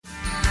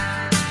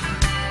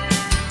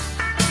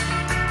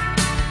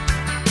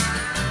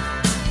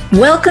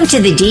Welcome to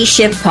the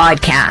D-Shift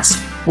podcast,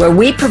 where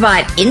we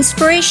provide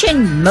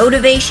inspiration,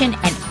 motivation,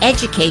 and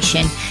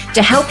education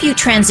to help you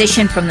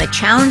transition from the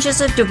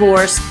challenges of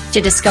divorce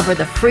to discover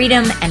the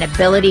freedom and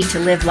ability to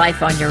live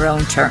life on your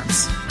own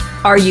terms.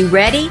 Are you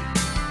ready?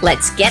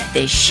 Let's get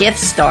this shift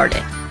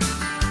started.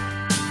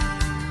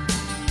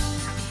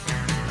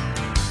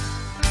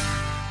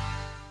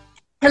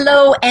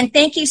 Hello, and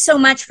thank you so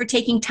much for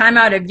taking time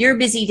out of your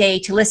busy day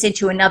to listen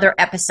to another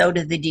episode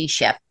of the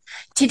D-Shift.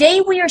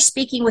 Today, we are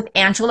speaking with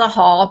Angela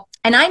Hall,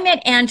 and I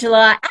met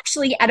Angela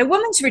actually at a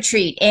women's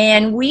retreat,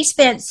 and we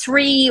spent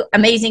 3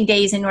 amazing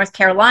days in North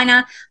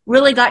Carolina,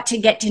 really got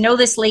to know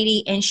this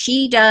lady, and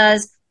she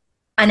does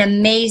an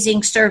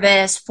amazing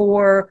service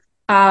for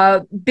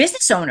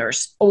business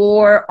owners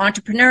or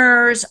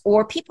entrepreneurs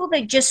or people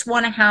that just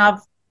want to have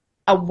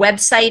a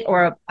website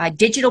or a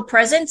digital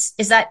presence.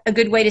 Is that a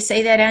good way to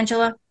say that,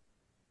 Angela?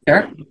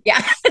 Sure.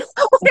 Yeah.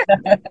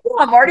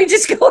 Marty,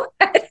 just go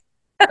ahead.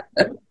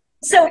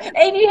 So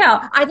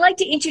anyhow, I'd like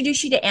to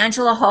introduce you to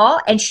Angela Hall,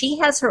 and she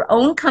has her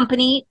own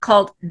company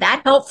called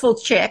That Helpful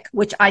Chick,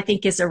 which I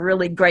think is a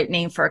really great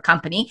name for a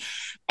company.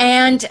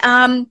 And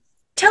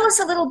tell us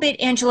a little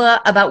bit,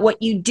 Angela, about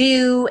what you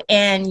do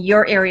and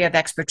your area of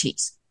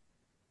expertise.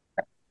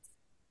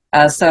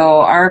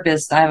 So our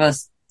business, I have a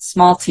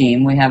small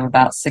team. We have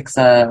about six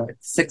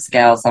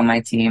gals on my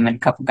team and a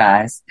couple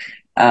guys.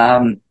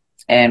 And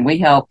we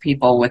help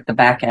people with the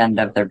back end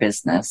of their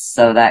business.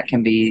 So that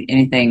can be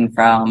anything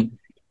from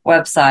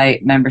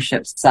website,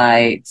 membership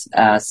site,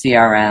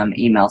 CRM,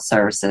 email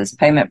services,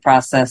 payment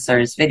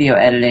processors, video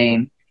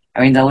editing.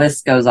 I mean, the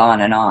list goes on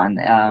and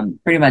on.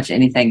 Pretty much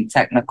anything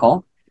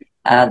technical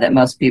that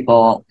most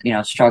people,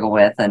 struggle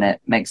with, and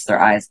it makes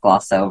their eyes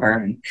gloss over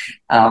and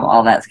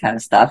all that kind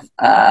of stuff.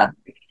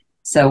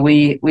 So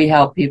we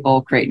help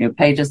people create new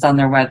pages on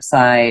their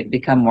website,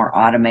 become more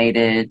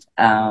automated.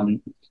 I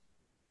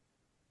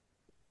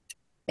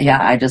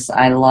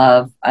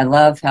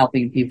love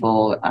helping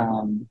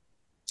people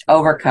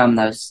overcome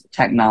those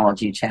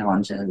technology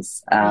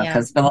challenges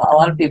because a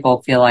lot of people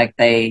feel like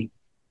they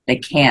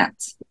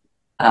can't.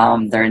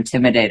 They're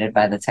intimidated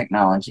by the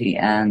technology,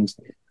 and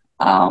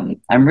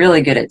I'm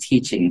really good at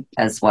teaching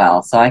as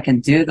well. So I can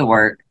do the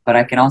work, but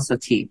I can also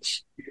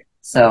teach.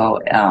 So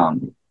I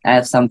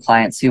have some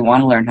clients who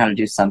want to learn how to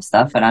do some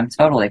stuff, and I'm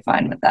totally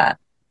fine with that.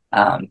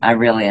 I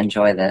really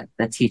enjoy the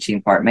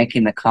teaching part,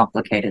 making the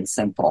complicated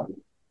simple.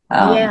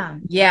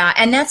 Yeah.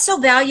 And that's so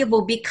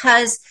valuable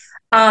because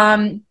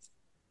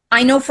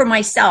I know for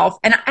myself,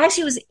 and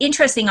actually it was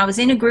interesting. I was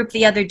in a group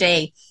the other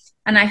day,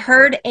 and I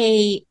heard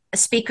a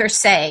speaker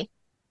say,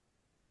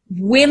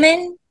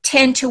 women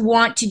tend to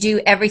want to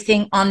do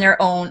everything on their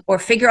own or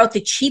figure out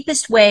the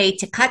cheapest way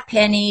to cut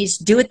pennies,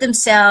 do it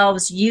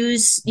themselves,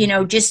 use,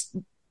 just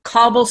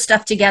cobble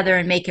stuff together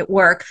and make it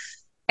work.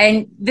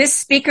 And this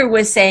speaker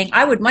was saying,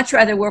 I would much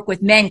rather work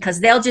with men because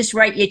they'll just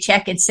write you a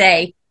check and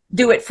say,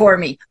 do it for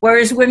me.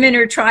 Whereas women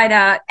are trying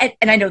to,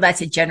 and I know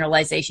that's a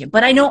generalization,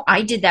 but I know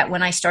I did that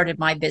when I started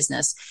my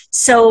business.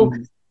 So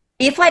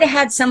if I'd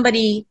had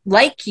somebody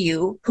like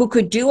you who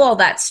could do all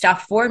that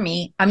stuff for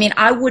me, I mean,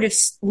 I would have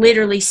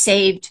literally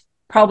saved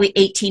probably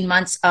 18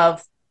 months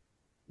of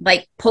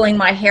like pulling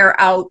my hair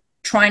out,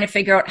 trying to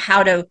figure out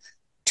how to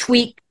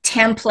tweak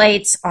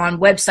templates on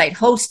website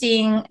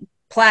hosting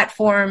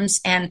platforms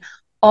and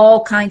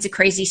all kinds of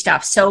crazy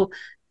stuff. So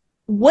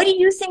what do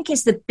you think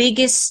is the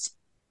biggest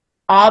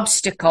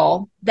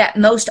obstacle that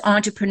most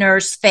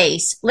entrepreneurs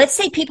face? Let's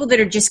say people that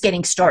are just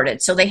getting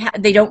started. So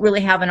they don't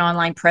really have an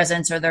online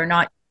presence, or they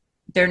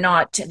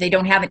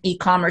don't have an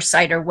e-commerce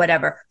site or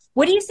whatever.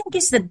 What do you think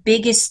is the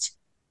biggest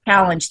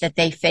challenge that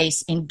they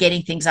face in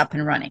getting things up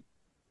and running?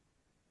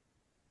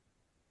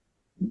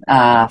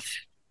 I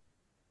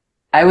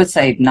would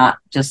say not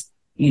just,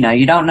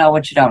 you don't know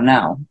what you don't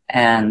know.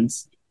 And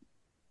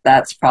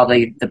that's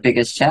probably the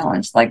biggest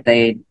challenge. Like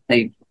they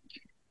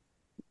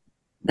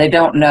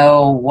don't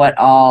know what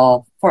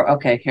all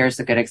here's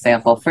a good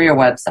example for your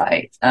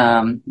website.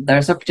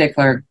 There's a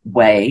particular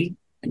way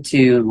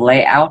to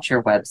lay out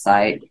your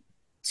website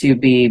to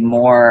be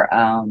more,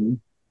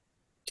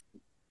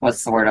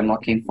 what's the word I'm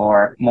looking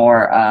for?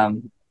 More,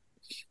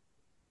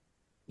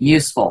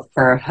 useful,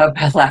 for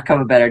lack of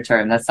a better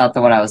term. That's not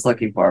the one I was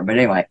looking for, but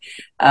anyway.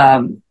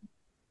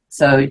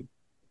 So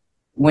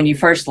when you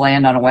first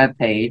land on a web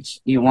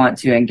page, you want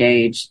to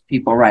engage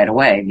people right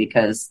away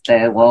because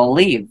they will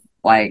leave.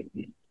 Like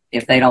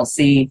if they don't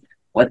see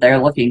what they're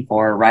looking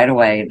for right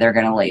away, they're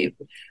going to leave.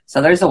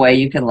 So there's a way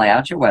you can lay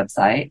out your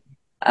website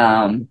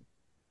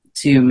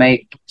to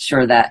make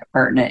sure that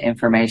pertinent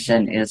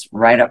information is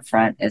right up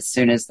front as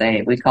soon as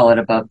we call it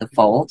above the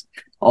fold,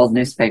 old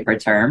newspaper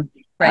term.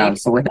 Right.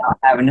 So without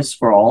having to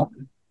scroll,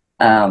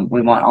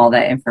 we want all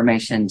that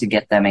information to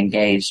get them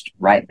engaged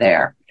right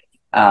there.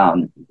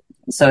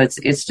 So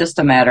it's just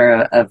a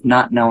matter of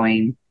not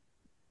knowing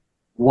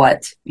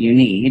what you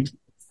need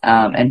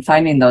and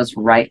finding those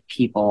right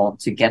people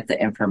to get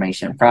the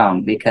information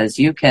from, because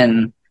you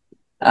can,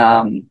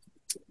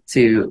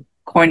 to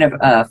coin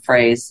a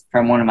phrase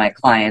from one of my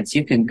clients,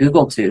 you can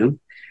Google tube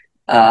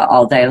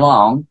all day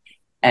long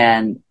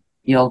and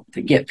you'll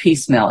get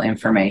piecemeal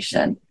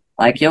information.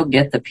 Like you'll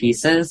get the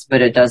pieces,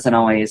 but it doesn't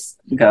always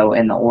go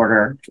in the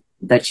order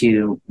that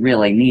you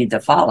really need to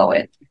follow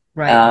it.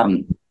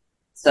 Right.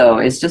 So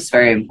it's just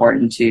very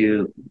important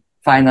to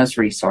find those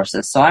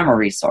resources. So I'm a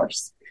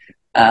resource,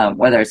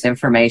 whether it's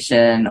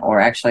information or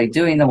actually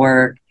doing the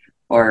work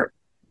or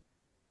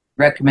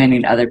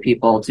recommending other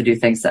people to do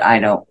things that I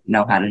don't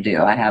know how to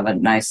do. I have a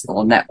nice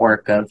little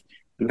network of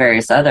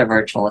various other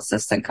virtual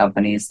assistant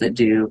companies that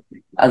do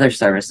other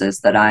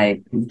services that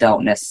I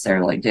don't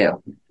necessarily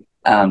do.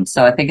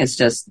 So I think it's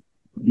just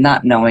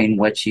not knowing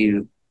what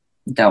you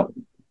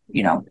don't,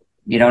 you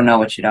don't know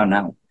what you don't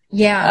know.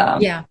 Yeah.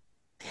 Yeah.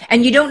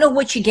 And you don't know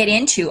what you get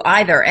into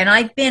either. And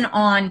I've been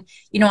on,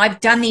 I've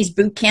done these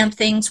boot camp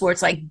things where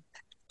it's like,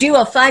 do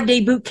a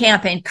 5-day boot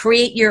camp and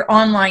create your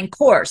online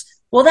course.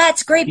 Well,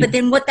 that's great. But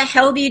then what the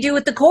hell do you do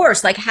with the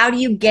course? Like, how do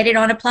you get it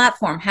on a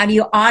platform? How do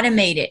you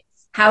automate it?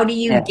 How do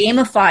you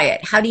gamify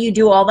it? How do you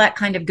do all that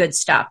kind of good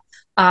stuff?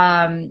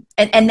 And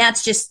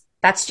that's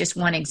just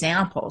one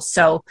example.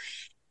 So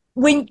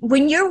when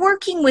you're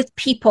working with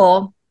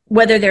people,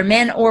 whether they're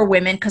men or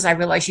women, because I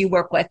realize you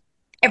work with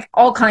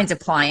all kinds of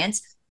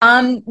clients,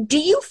 do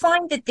you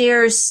find that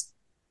there's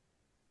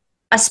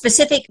a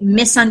specific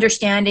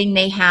misunderstanding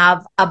they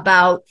have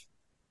about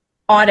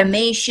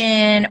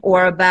automation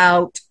or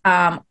about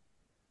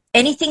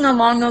anything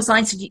along those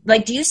lines?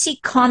 Like, do you see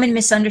common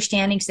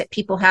misunderstandings that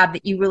people have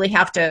that you really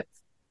have to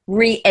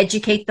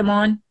re-educate them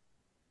on?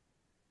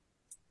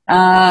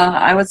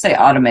 I would say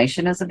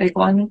automation is a big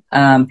one.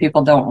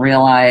 People don't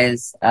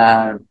realize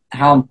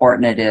how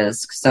important it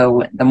is.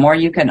 So the more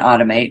you can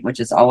automate, which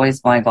is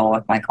always my goal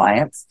with my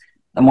clients,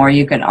 the more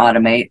you can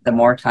automate, the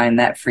more time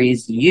that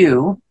frees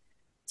you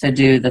to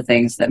do the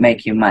things that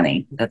make you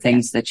money, the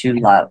things that you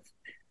love.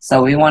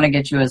 So we want to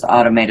get you as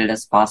automated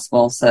as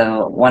possible.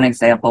 So one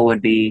example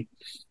would be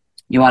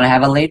you want to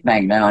have a lead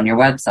magnet on your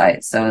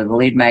website. So the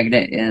lead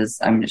magnet is,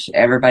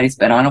 everybody's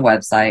been on a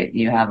website.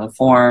 You have a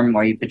form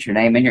where you put your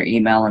name and your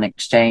email in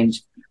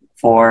exchange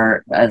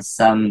for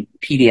some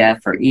PDF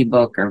or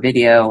ebook or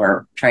video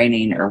or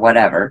training or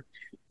whatever.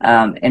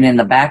 And in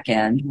the back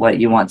end, what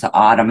you want to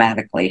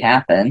automatically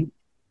happen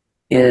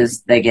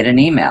is they get an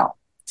email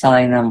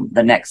telling them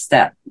the next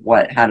step,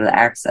 how to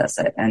access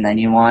it. And then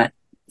you want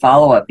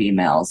follow-up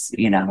emails,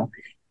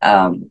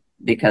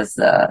 because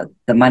the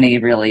money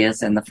really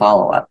is in the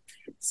follow-up.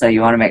 So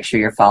you want to make sure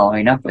you're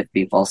following up with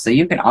people so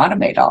you can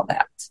automate all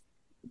that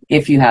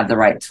if you have the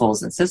right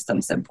tools and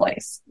systems in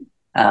place.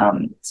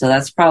 So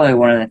that's probably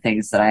one of the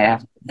things that I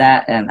have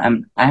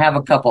and I have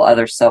a couple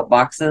other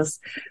soapboxes,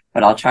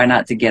 but I'll try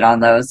not to get on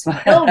those.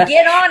 Oh,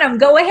 get on them.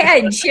 Go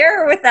ahead and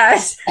share with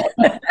us.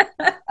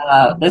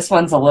 This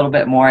one's a little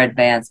bit more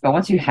advanced, but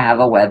once you have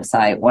a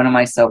website, one of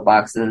my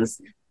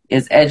soapboxes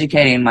is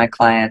educating my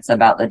clients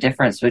about the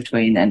difference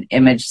between an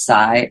image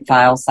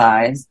file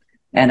size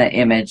and an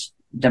image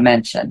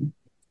dimension.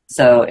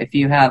 So if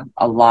you have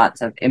a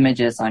lot of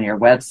images on your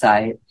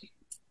website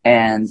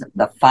and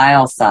the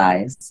file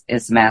size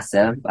is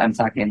massive, I'm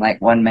talking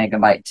like 1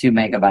 megabyte, 2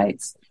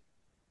 megabytes,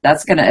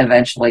 that's going to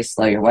eventually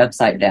slow your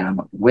website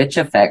down, which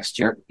affects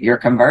your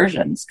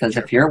conversions. Because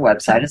if your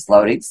website is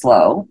loading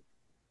slow,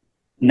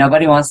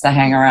 nobody wants to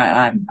hang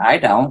around. I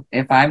don't.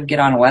 If I get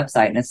on a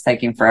website and it's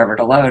taking forever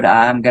to load,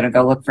 I'm going to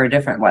go look for a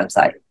different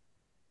website.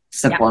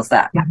 Simple as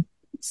that. Yeah.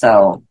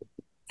 So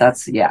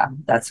that's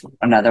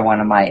another one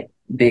of my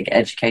big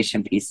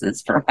education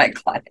pieces for my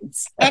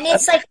clients. And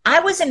it's like, I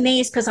was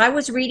amazed because I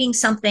was reading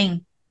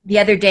something the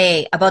other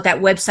day about that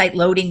website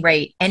loading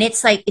rate. And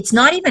it's like, it's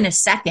not even a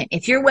second.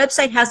 If your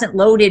website hasn't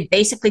loaded,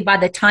 basically by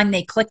the time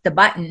they click the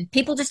button,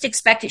 people just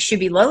expect it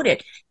should be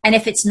loaded. And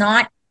if it's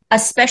not,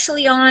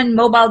 especially on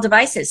mobile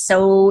devices.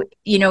 So,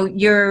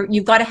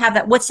 you've got to have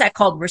that, what's that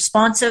called?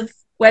 Responsive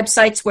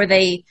websites where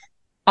they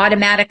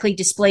automatically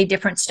display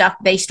different stuff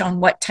based on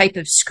what type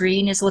of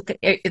screen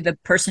the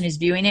person is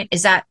viewing it.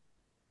 Is that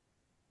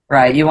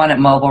right? You want it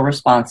mobile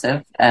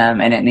responsive,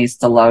 and it needs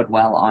to load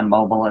well on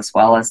mobile as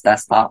well as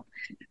desktop.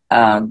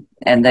 And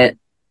that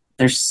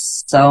there's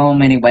so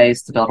many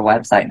ways to build a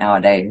website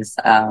nowadays.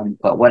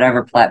 But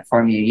whatever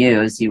platform you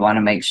use, you want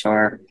to make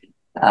sure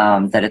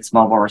that it's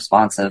mobile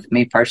responsive.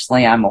 Me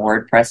personally, I'm a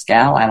WordPress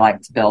gal. I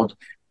like to build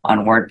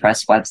on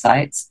WordPress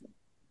websites.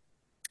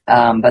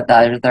 But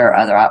there are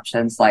other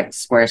options like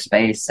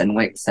Squarespace and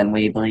Wix and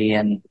Weebly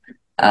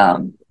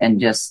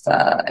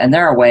and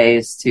there are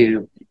ways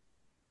to,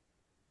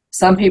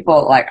 some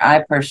people, like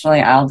I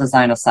personally, I'll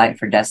design a site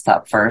for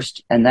desktop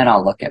first and then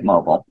I'll look at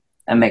mobile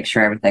and make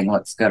sure everything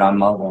looks good on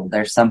mobile.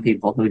 There's some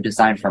people who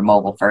design for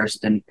mobile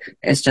first, and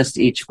it's just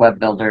each web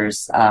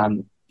builder's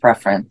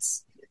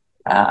preference.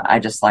 I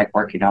just like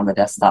working on the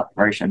desktop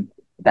version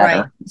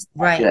better.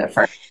 Right. Do it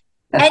first.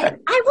 And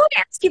I want to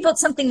ask you about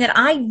something that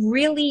I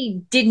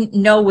really didn't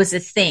know was a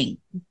thing.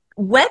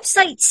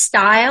 Website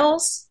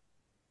styles,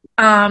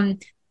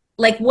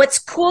 like what's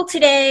cool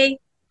today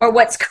or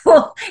what's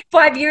cool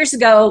 5 years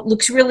ago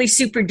looks really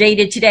super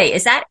dated today.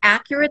 Is that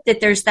accurate,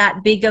 that there's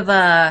that big of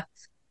a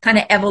kind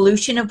of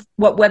evolution of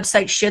what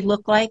websites should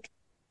look like?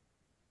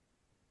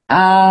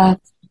 Uh,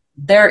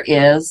 there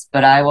is,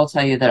 but I will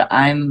tell you that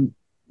I'm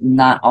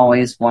not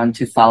always one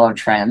to follow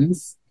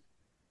trends.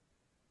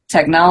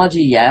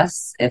 Technology,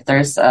 yes. If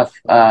there's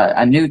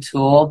a new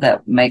tool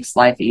that makes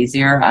life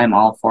easier, I'm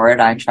all for it.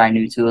 I try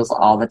new tools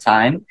all the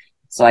time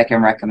so I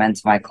can recommend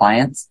to my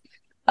clients.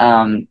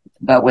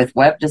 But with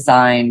web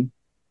design,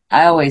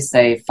 I always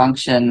say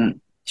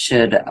function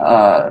should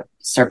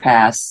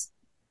surpass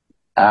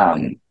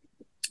um,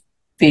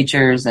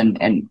 features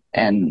and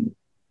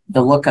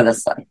the look of the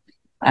site.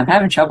 I'm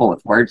having trouble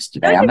with words No,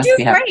 today. I you're must doing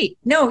be having. great.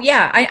 No,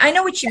 yeah, I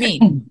know what you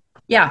mean.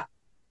 Yeah,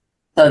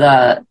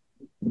 So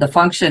the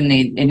function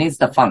it needs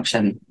to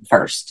function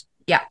first.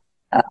 yeah.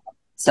 Uh,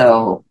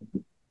 so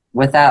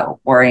without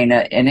worrying,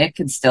 and it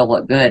can still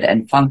look good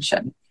and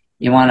function.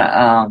 You want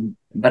to,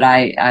 but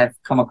I've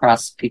come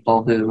across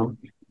people who,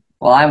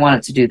 well, I want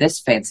it to do this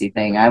fancy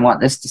thing. I want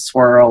this to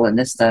swirl and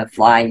this to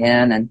fly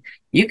in, and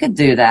you can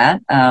do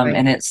that, Right.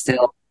 and it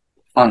still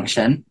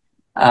function.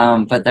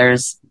 But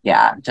there's,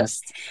 yeah,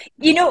 just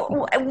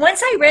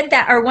Once I read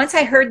that, or once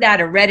I heard that,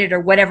 or read it,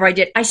 or whatever I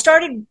did, I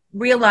started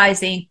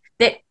realizing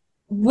that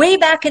way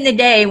back in the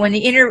day when the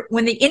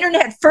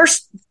internet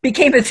first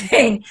became a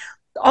thing,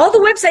 all the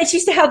websites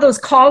used to have those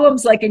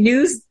columns like a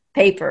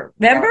newspaper.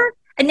 Remember?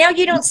 And now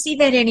you don't see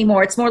that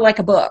anymore. It's more like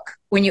a book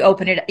when you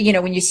open it.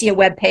 When you see a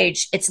web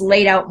page, it's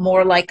laid out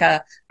more like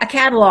a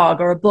catalog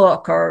or a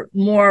book, or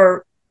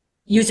more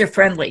user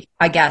friendly,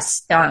 I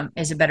guess,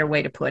 is a better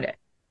way to put it.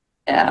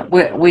 yeah,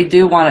 we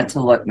do want it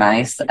to look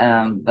nice,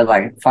 but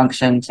like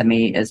function to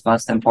me is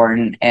most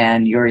important,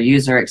 and your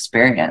user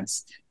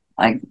experience.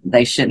 Like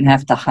they shouldn't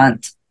have to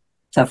hunt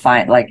to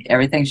find. Like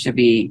everything should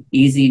be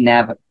easy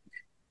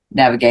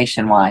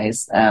navigation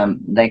wise.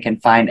 They can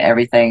find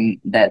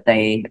everything that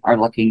they are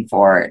looking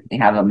for. They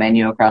have a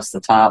menu across the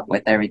top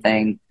with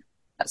everything,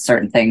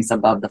 certain things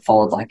above the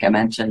fold, like I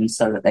mentioned,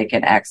 so that they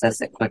can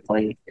access it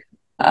quickly.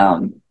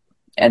 Um,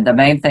 and the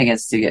main thing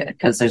is to get,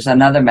 because there's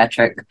another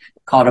metric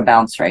called a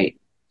bounce rate.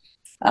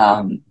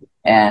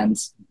 And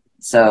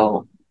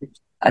so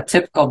a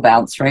typical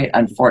bounce rate,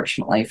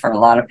 unfortunately, for a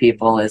lot of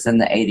people is in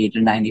the 80 to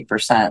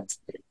 90%,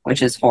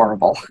 which is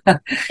horrible.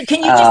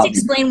 Can you just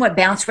explain what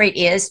bounce rate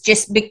is,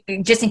 just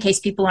in case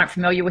people aren't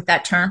familiar with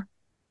that term?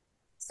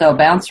 So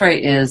bounce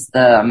rate is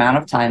the amount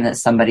of time that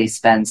somebody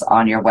spends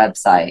on your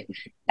website.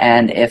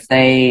 And if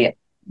they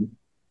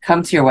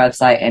come to your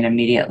website and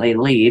immediately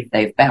leave,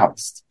 they've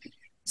bounced.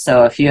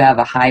 So if you have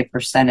a high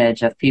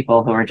percentage of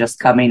people who are just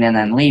coming in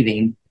and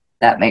leaving,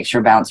 that makes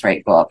your bounce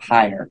rate go up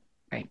higher.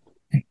 Right.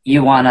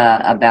 You want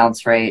a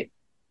bounce rate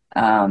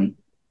um,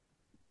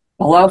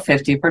 below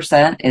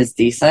 50% is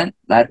decent.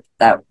 That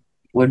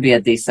would be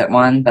a decent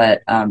one,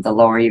 but the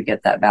lower you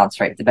get that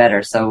bounce rate, the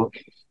better. So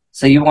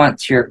you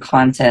want your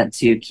content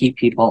to keep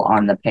people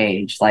on the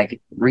page, like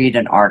read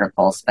an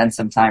article, spend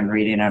some time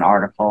reading an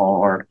article,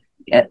 or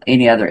get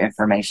any other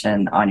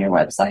information on your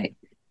website.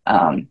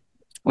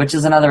 Which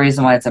is another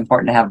reason why it's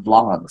important to have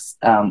blogs.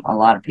 A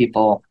lot of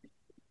people,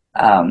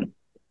 um,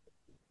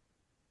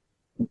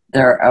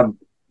 they're,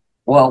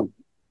 well,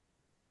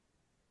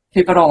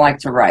 people don't like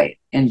to write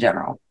in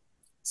general.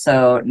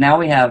 So now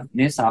we have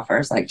new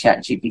softwares like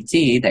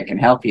ChatGPT that can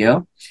help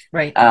you.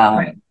 Right.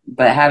 Right.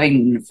 But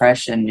having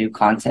fresh and new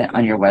content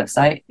on your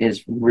website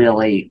is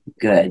really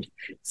good.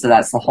 So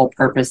that's the whole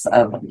purpose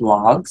of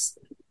blogs,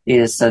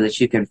 is so that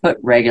you can put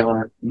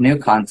regular new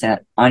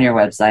content on your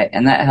website.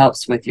 And that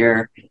helps with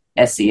your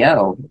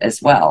SEO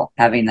as well,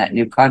 having that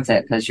new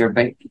content, because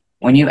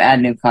when you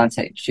add new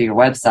content to your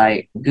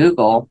website,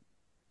 Google,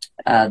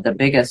 the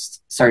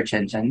biggest search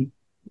engine,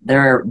 they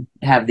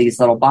have these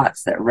little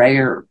bots that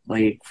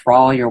regularly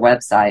crawl your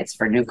websites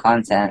for new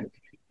content.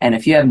 And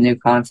if you have new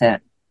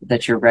content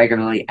that you're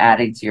regularly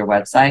adding to your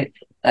website,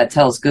 that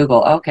tells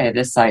Google, okay,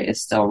 this site is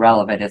still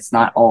relevant. It's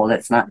not old.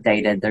 It's not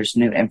dated. There's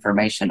new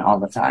information all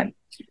the time.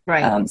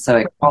 Right. So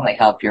it can only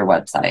help your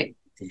website.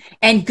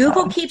 And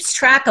Google keeps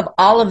track of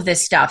all of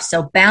this stuff.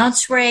 So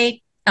bounce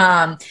rate,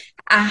 how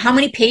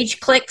many page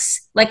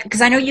clicks, like,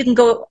 because I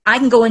know I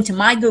can go into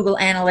my Google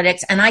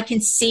Analytics and I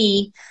can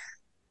see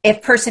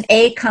if person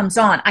A comes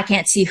on. I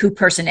can't see who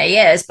person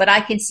A is, but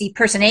I can see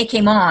person A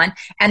came on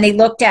and they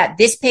looked at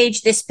this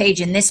page,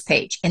 and this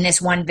page in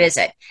this one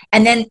visit.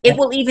 And then it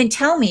will even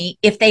tell me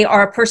if they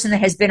are a person that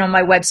has been on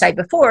my website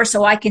before,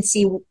 so I can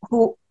see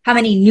how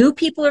many new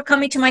people are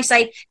coming to my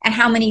site and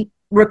how many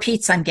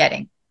repeats I'm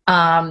getting.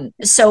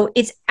 So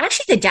it's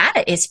actually, the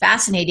data is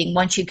fascinating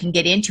once you can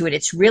get into it.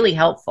 It's really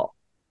helpful.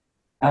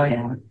 Oh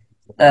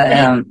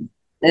yeah.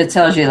 It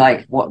tells you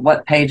like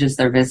what pages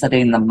they're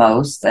visiting the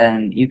most,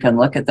 and you can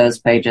look at those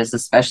pages,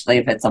 especially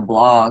if it's a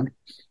blog,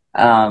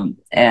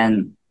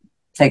 and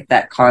take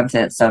that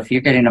content. So if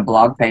you're getting a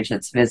blog page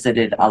that's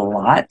visited a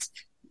lot,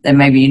 then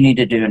maybe you need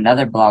to do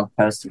another blog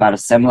post about a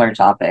similar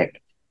topic.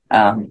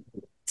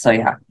 So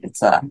yeah,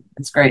 it's a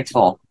great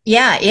tool.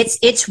 Yeah,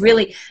 it's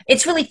really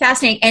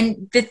fascinating.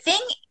 And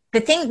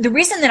the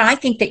reason that I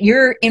think that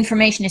your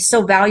information is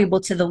so valuable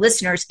to the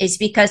listeners is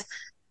because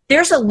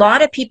there's a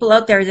lot of people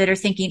out there that are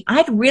thinking,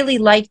 I'd really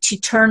like to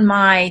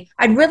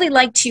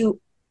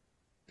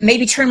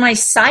maybe turn my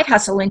side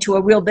hustle into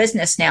a real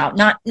business now.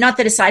 Not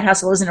that a side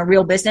hustle isn't a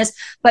real business,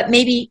 but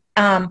maybe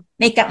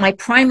make that my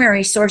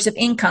primary source of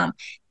income.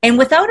 And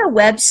without a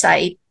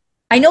website,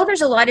 I know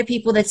there's a lot of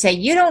people that say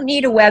you don't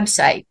need a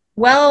website.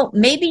 Well,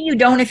 maybe you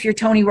don't if you're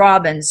Tony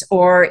Robbins,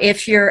 or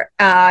if you're,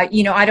 I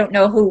don't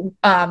know who.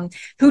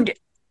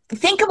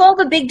 Think of all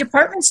the big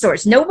department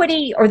stores.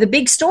 Nobody, or the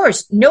big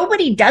stores,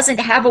 nobody doesn't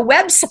have a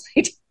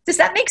website. Does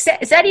that make sense?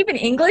 Is that even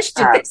English?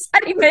 Does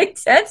that even make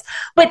sense?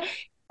 But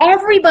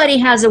everybody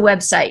has a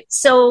website.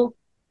 So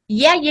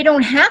yeah, you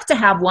don't have to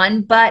have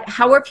one, but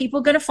how are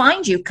people going to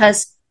find you?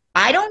 Because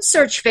I don't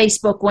search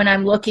Facebook when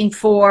I'm looking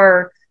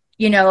for,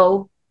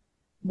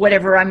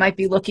 whatever I might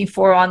be looking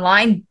for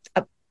online.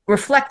 A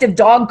reflective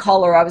dog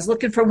collar. I was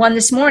looking for one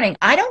this morning.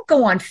 I don't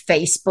go on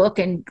Facebook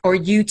or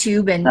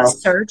YouTube and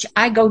search.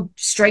 I go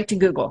straight to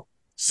Google.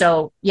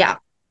 So yeah.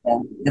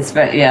 Your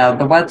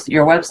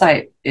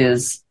website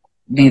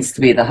needs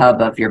to be the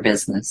hub of your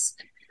business.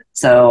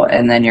 So,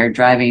 and then you're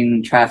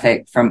driving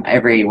traffic from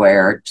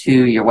everywhere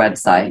to your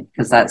website,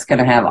 because that's going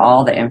to have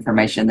all the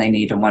information they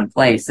need in one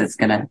place.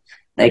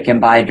 They can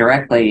buy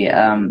directly,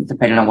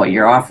 depending on what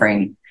you're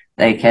offering.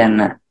 They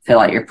can fill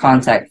out your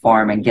contact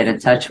form and get in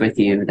touch with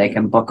you. They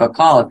can book a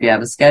call. If you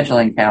have a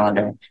scheduling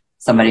calendar,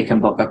 somebody can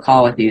book a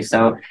call with you.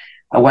 So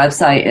a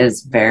website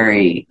is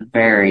very,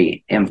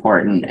 very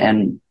important.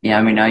 And,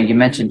 you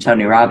mentioned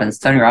Tony Robbins.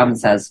 Tony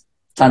Robbins has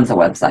tons of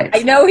websites.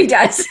 I know he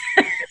does.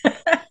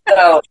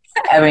 So,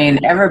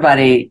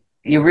 everybody,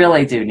 you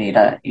really do need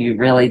a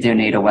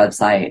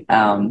website.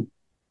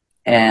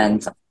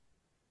 And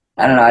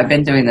I don't know, I've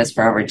been doing this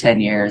for over 10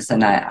 years,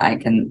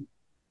 and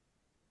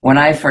when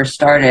I first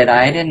started,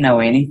 I didn't know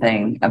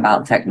anything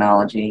about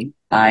technology.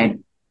 I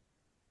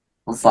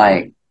was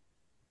like,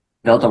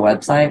 build a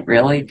website?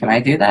 Really? Can I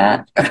do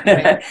that?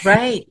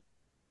 Right.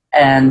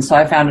 And so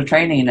I found a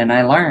training and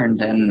I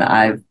learned, and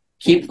I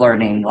keep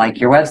learning.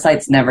 Like, your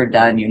website's never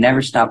done. You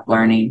never stop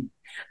learning.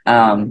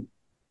 But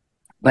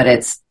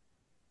it's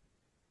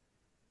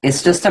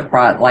just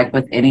like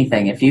with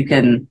anything. If you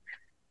can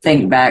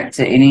think back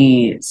to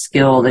any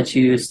skill that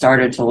you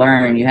started to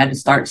learn, you had to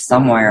start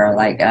somewhere.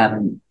 Like,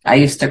 I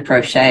used to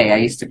crochet. I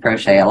used to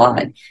crochet a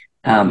lot.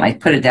 I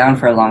put it down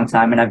for a long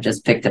time and I've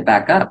just picked it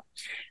back up,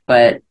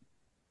 but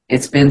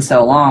it's been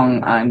so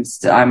long. I'm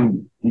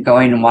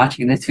going and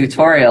watching the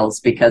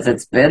tutorials because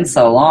it's been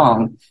so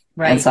long.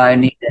 Right. And so I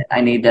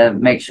need to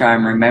make sure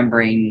I'm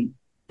remembering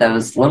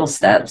those little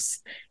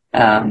steps.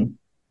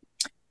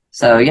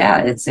 So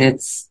yeah,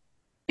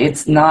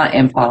 it's not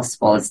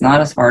impossible. It's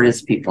not as hard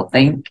as people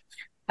think.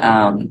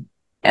 And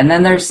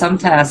then there's some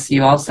tasks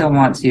you also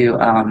want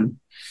to,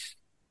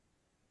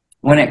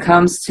 when it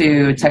comes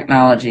to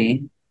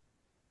technology,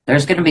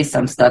 there's going to be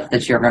some stuff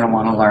that you're going to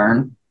want to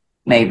learn.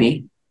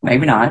 Maybe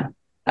not.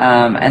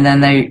 And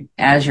then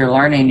as you're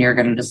learning, you're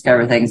going to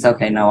discover things.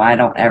 Okay, no, I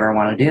don't ever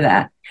want to do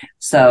that.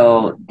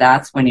 So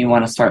that's when you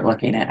want to start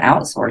looking at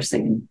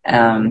outsourcing.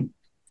 And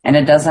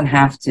it doesn't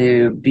have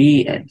to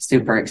be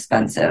super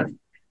expensive.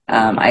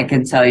 I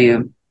can tell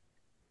you,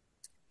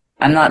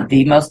 I'm not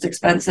the most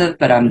expensive,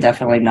 but I'm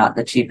definitely not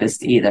the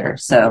cheapest either.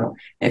 So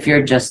if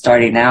you're just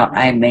starting out,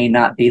 I may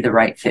not be the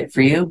right fit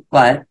for you,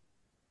 but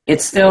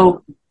it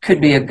still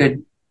could be a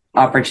good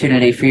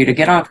opportunity for you to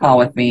get on a call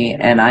with me,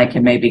 and I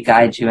can maybe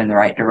guide you in the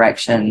right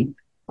direction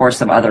for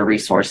some other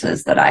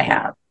resources that I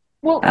have.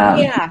 Well,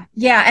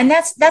 yeah. And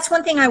that's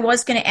one thing I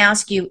was going to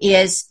ask you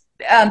is,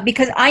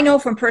 because I know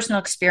from personal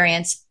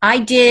experience, I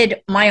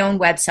did my own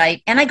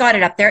website and I got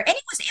it up there, and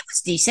it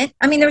was decent.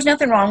 I mean, there was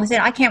nothing wrong with it.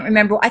 I can't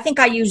remember. I think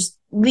I used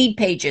Lead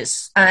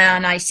Pages,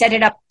 and I set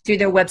it up through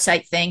their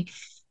website thing,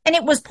 and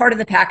it was part of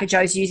the package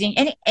I was using.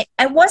 And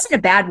it wasn't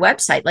a bad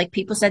website. Like,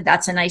 people said,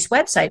 that's a nice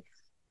website.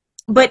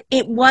 But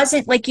it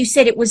wasn't, like you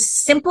said, it was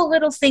simple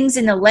little things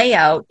in the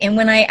layout. And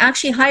when I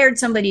actually hired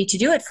somebody to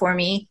do it for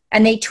me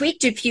and they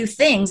tweaked a few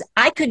things,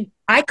 I could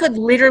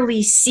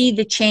literally see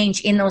the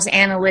change in those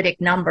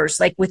analytic numbers,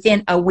 like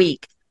within a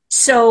week.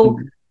 So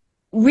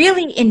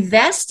really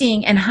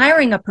investing and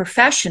hiring a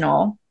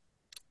professional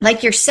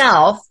like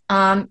yourself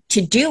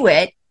to do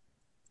it,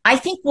 I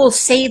think will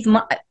save,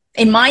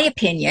 in my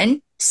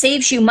opinion,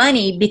 saves you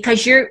money,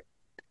 because your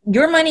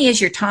money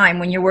is your time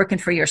when you're working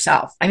for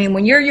yourself. I mean,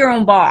 when you're your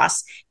own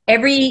boss,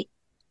 every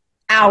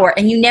hour,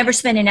 and you never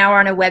spend an hour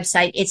on a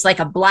website, it's like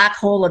a black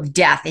hole of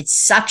death. It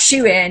sucks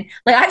you in.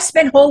 Like, I've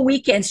spent whole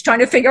weekends trying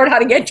to figure out how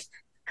to get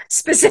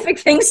specific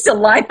things to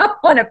line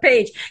up on a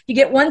page. You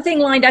get one thing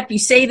lined up, you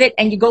save it,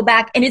 and you go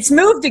back and it's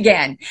moved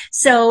again.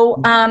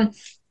 So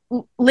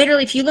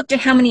literally, if you looked at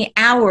how many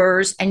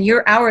hours and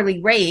your hourly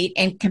rate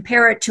and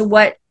compare it to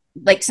what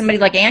like somebody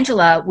like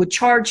Angela would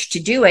charge to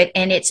do it,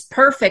 and it's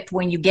perfect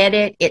when you get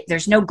it,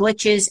 there's no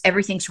glitches,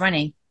 everything's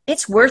running,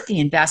 it's worth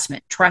the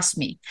investment, trust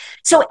me.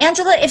 So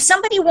Angela, if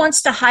somebody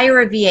wants to hire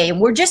a VA,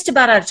 and we're just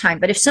about out of time,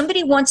 but if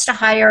somebody wants to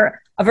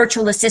hire a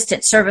virtual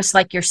assistant service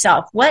like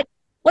yourself, what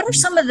are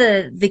some of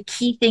the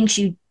key things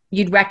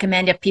you'd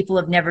recommend if people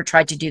have never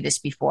tried to do this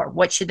before?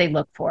 What should they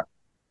look for?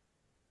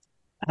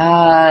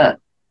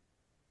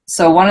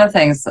 So one of the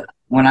things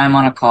when I'm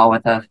on a call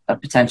with a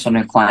potential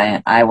new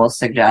client, I will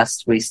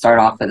suggest we start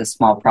off with a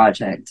small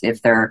project.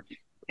 If they're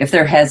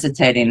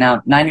hesitating,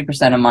 now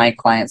 90% of my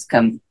clients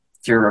come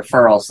through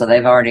referrals, so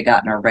they've already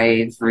gotten a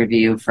rave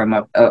review from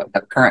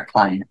a current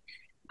client.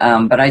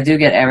 But I do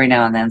get every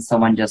now and then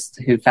someone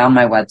just who found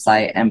my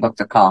website and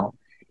booked a call.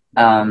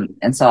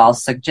 And so I'll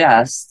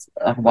suggest,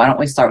 why don't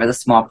we start with a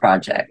small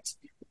project?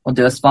 We'll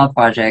do a small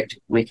project.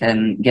 We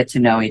can get to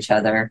know each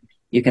other.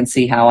 You can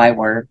see how I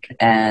work,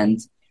 and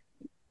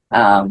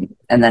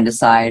then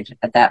decide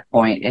at that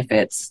point if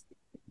it's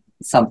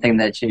something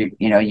that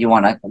you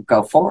want to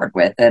go forward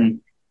with.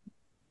 And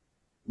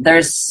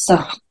there's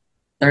so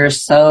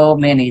there's so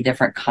many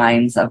different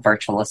kinds of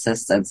virtual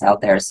assistants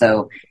out there.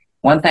 So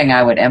one thing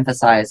I would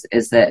emphasize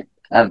is that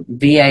a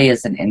VA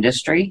is an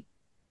industry,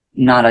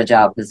 not a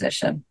job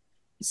position.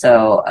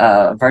 So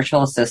a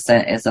virtual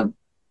assistant is a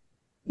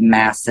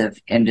massive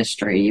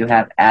industry. You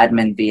have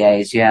admin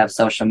VAs, you have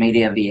social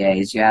media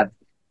VAs, you have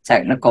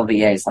technical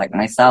VAs like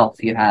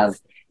myself, you have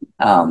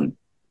um,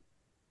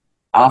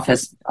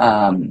 office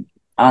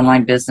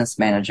online business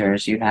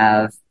managers, you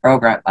have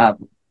program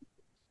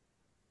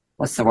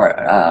what's the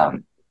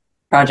word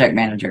project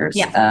managers,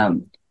 Yeah.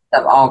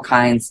 of all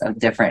kinds of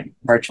different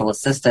virtual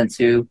assistants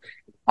who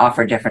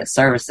offer different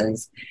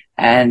services.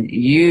 And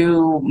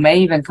you may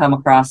even come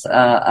across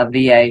a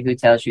VA who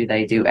tells you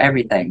they do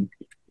everything.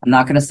 I'm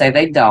not going to say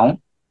they don't,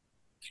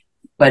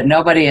 but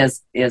nobody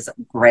is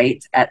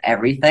great at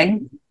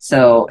everything.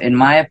 So, in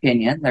my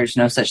opinion, there's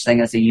no such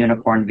thing as a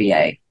unicorn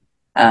VA.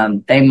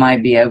 They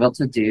might be able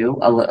to do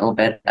a little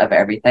bit of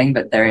everything,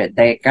 but they're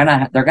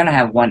gonna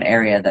have one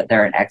area that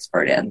they're an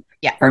expert in.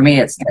 Yeah. For me,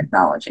 it's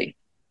technology,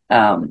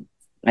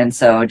 and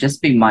so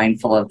just be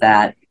mindful of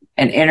that.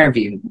 And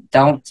interview.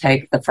 Don't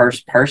take the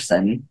first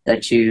person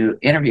that you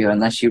interview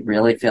unless you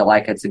really feel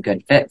like it's a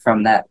good fit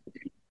from that,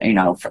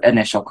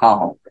 initial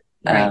call.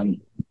 Right.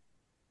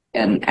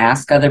 And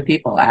ask other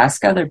people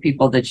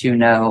that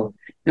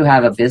who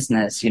have a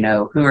business,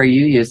 who are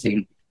you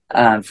using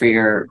for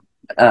your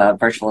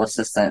virtual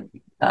assistant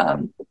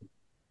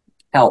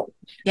help,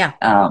 Yeah.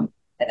 and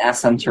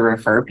ask them to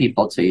refer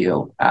people to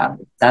you.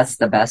 That's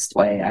the best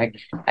way.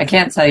 I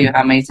can't tell you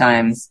how many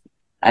times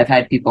I've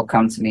had people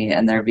come to me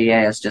and their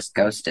VA has just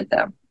ghosted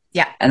them.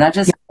 Yeah. And that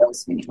just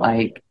kills me.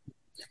 Like,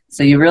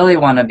 so you really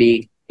want to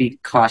be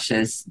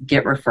cautious,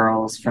 get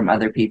referrals from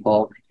other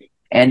people.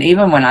 And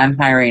even when I'm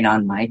hiring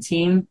on my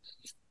team,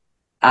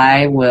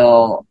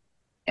 I'll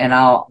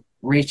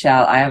reach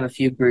out. I have a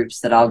few groups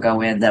that I'll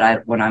go in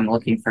when I'm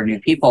looking for new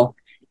people,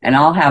 and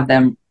I'll have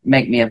them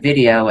make me a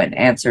video and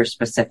answer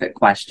specific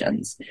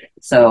questions.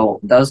 So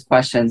those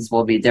questions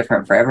will be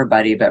different for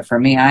everybody. But for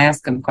me, I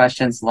ask them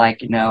questions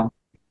like,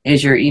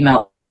 is your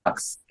email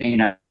box,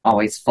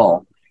 always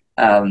full?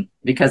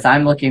 Because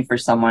I'm looking for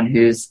someone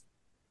who's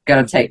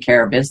going to take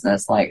care of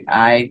business. Like,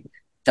 I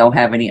don't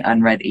have any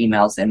unread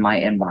emails in my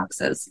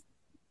inboxes,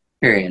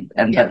 period.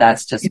 But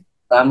that's just,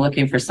 I'm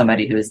looking for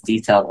somebody who is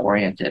detail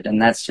oriented.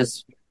 And that's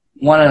just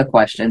one of the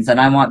questions. And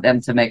I want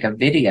them to make a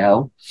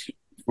video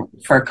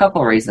for a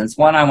couple of reasons.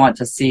 One, I want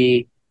to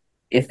see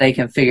if they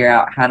can figure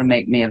out how to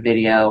make me a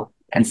video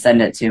and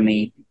send it to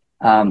me.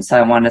 So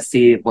I want to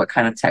see what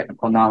kind of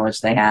technical knowledge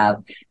they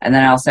have. And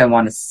then I also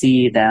want to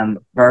see them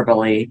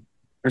verbally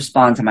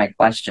respond to my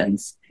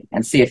questions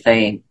and see if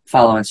they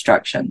follow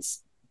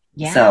instructions.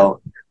 Yeah.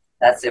 So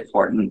that's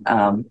important.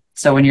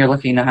 So when you're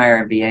looking to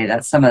hire a VA,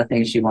 that's some of the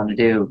things you want to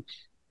do.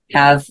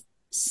 Have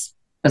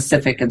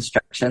specific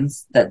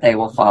instructions that they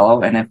will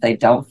follow. And if they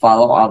don't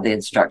follow all the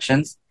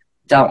instructions,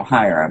 don't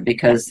hire them,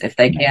 because if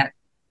they can't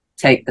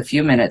take the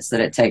few minutes that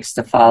it takes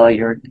to follow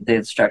the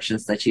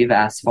instructions that you've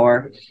asked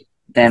for,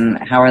 then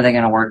how are they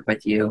going to work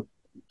with you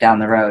down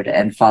the road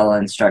and follow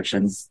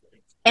instructions?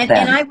 And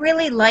I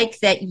really like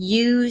that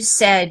you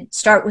said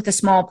start with a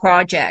small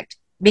project,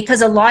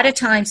 because a lot of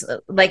times,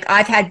 like,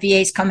 I've had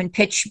VAs come and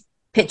pitch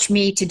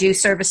me to do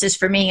services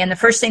for me, and the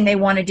first thing they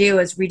want to do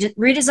is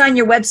redesign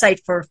your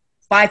website for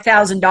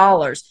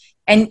 $5,000.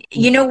 And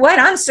you know what?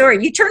 I'm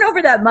sorry, you turn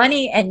over that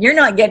money and you're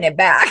not getting it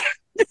back.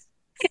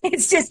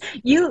 It's just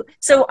you.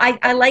 So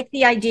I like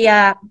the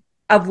idea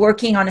of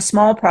working on a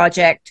small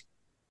project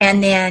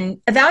and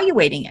then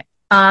evaluating it.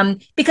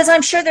 Because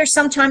I'm sure there's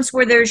some times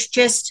where there's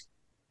just,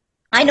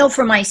 I know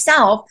for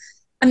myself,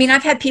 I mean,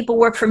 I've had people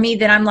work for me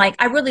that I'm like,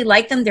 I really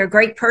like them. They're a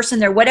great person.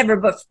 They're whatever,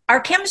 but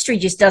our chemistry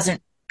just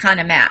doesn't kind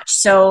of match.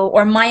 So,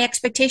 or my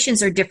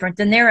expectations are different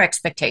than their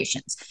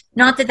expectations.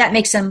 Not that that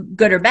makes them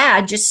good or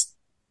bad, just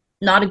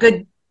not a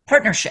good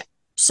partnership.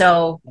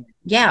 So,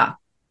 yeah.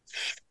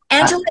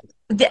 Angela,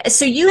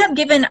 so you have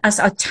given us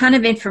a ton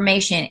of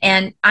information,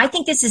 and I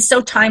think this is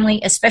so timely,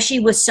 especially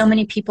with so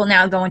many people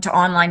now going to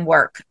online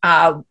work,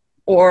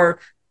 or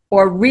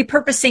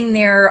repurposing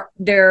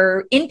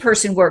their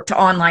in-person work to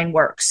online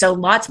work. So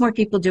lots more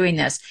people doing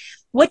this.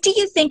 What do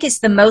you think is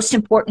the most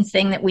important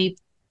thing that we've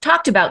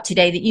talked about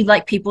today that you'd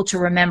like people to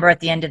remember at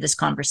the end of this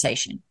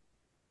conversation?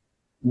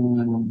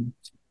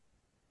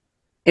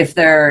 If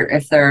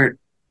they're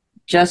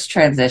just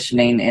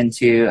transitioning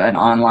into an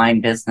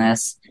online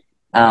business,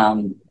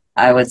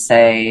 I would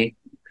say,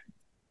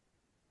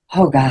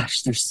 oh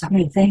gosh, there's so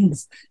many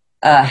things.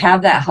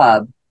 Have that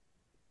hub.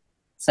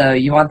 So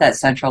you want that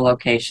central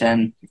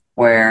location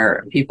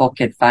where people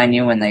can find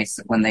you when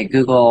they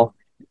Google,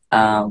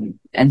 and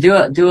do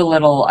a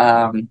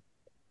little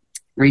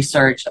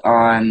research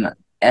on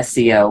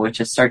SEO,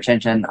 which is search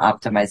engine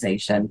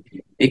optimization,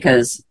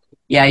 because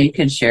yeah, you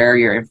can share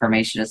your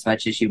information as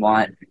much as you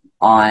want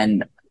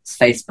on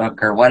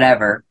Facebook or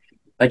whatever,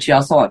 but you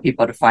also want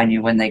people to find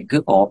you when they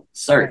Google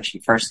search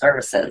for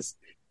services.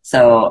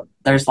 So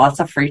there's lots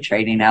of free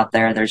training out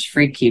there. There's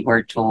free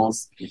keyword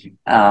tools.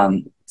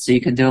 So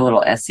you can do a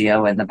little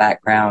SEO in the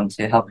background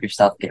to help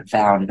yourself get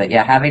found. But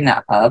yeah, having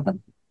that hub,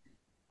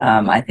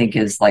 I think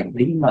is like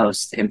the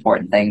most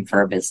important thing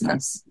for a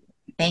business.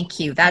 Thank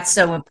you. That's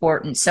so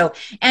important. So,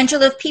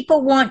 Angela, if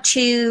people want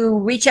to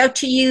reach out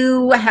to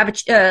you, have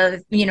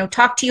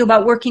talk to you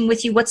about working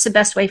with you, what's the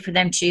best way for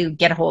them to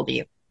get a hold of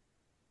you?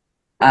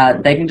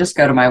 They can just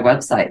go to my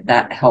website,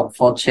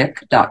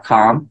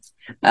 thathelpfulchick.com.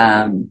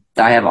 I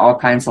have all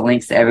kinds of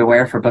links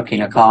everywhere for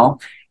booking a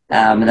call.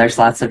 And there's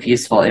lots of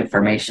useful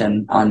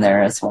information on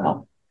there as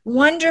well.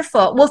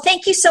 Wonderful. Well,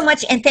 thank you so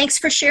much. And thanks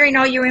for sharing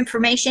all your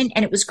information.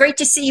 And it was great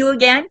to see you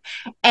again.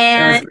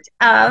 And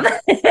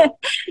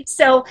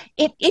so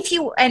if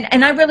you,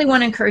 and I really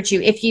want to encourage you,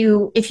 if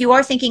you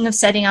are thinking of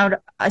setting up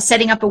a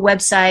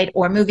website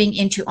or moving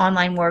into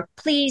online work,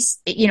 please,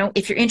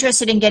 if you're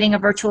interested in getting a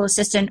virtual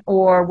assistant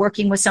or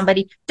working with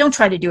somebody, don't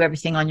try to do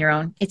everything on your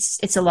own.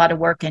 It's a lot of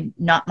work and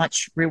not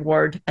much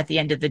reward at the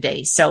end of the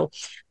day. So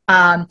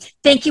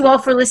thank you all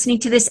for listening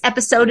to this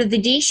episode of The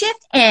D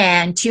Shift,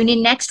 and tune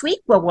in next week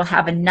where we'll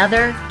have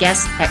another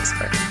guest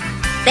expert.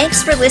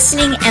 Thanks for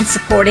listening and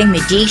supporting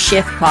the D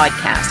Shift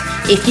podcast.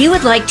 If you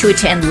would like to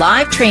attend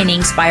live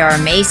trainings by our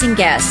amazing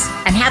guests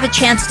and have a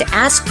chance to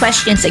ask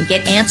questions and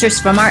get answers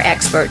from our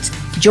experts,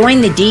 join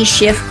the D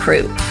Shift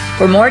crew.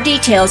 For more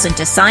details and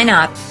to sign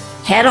up,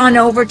 head on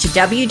over to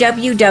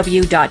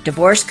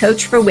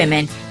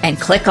www.divorcecoachforwomen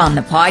and click on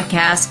the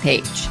podcast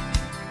page.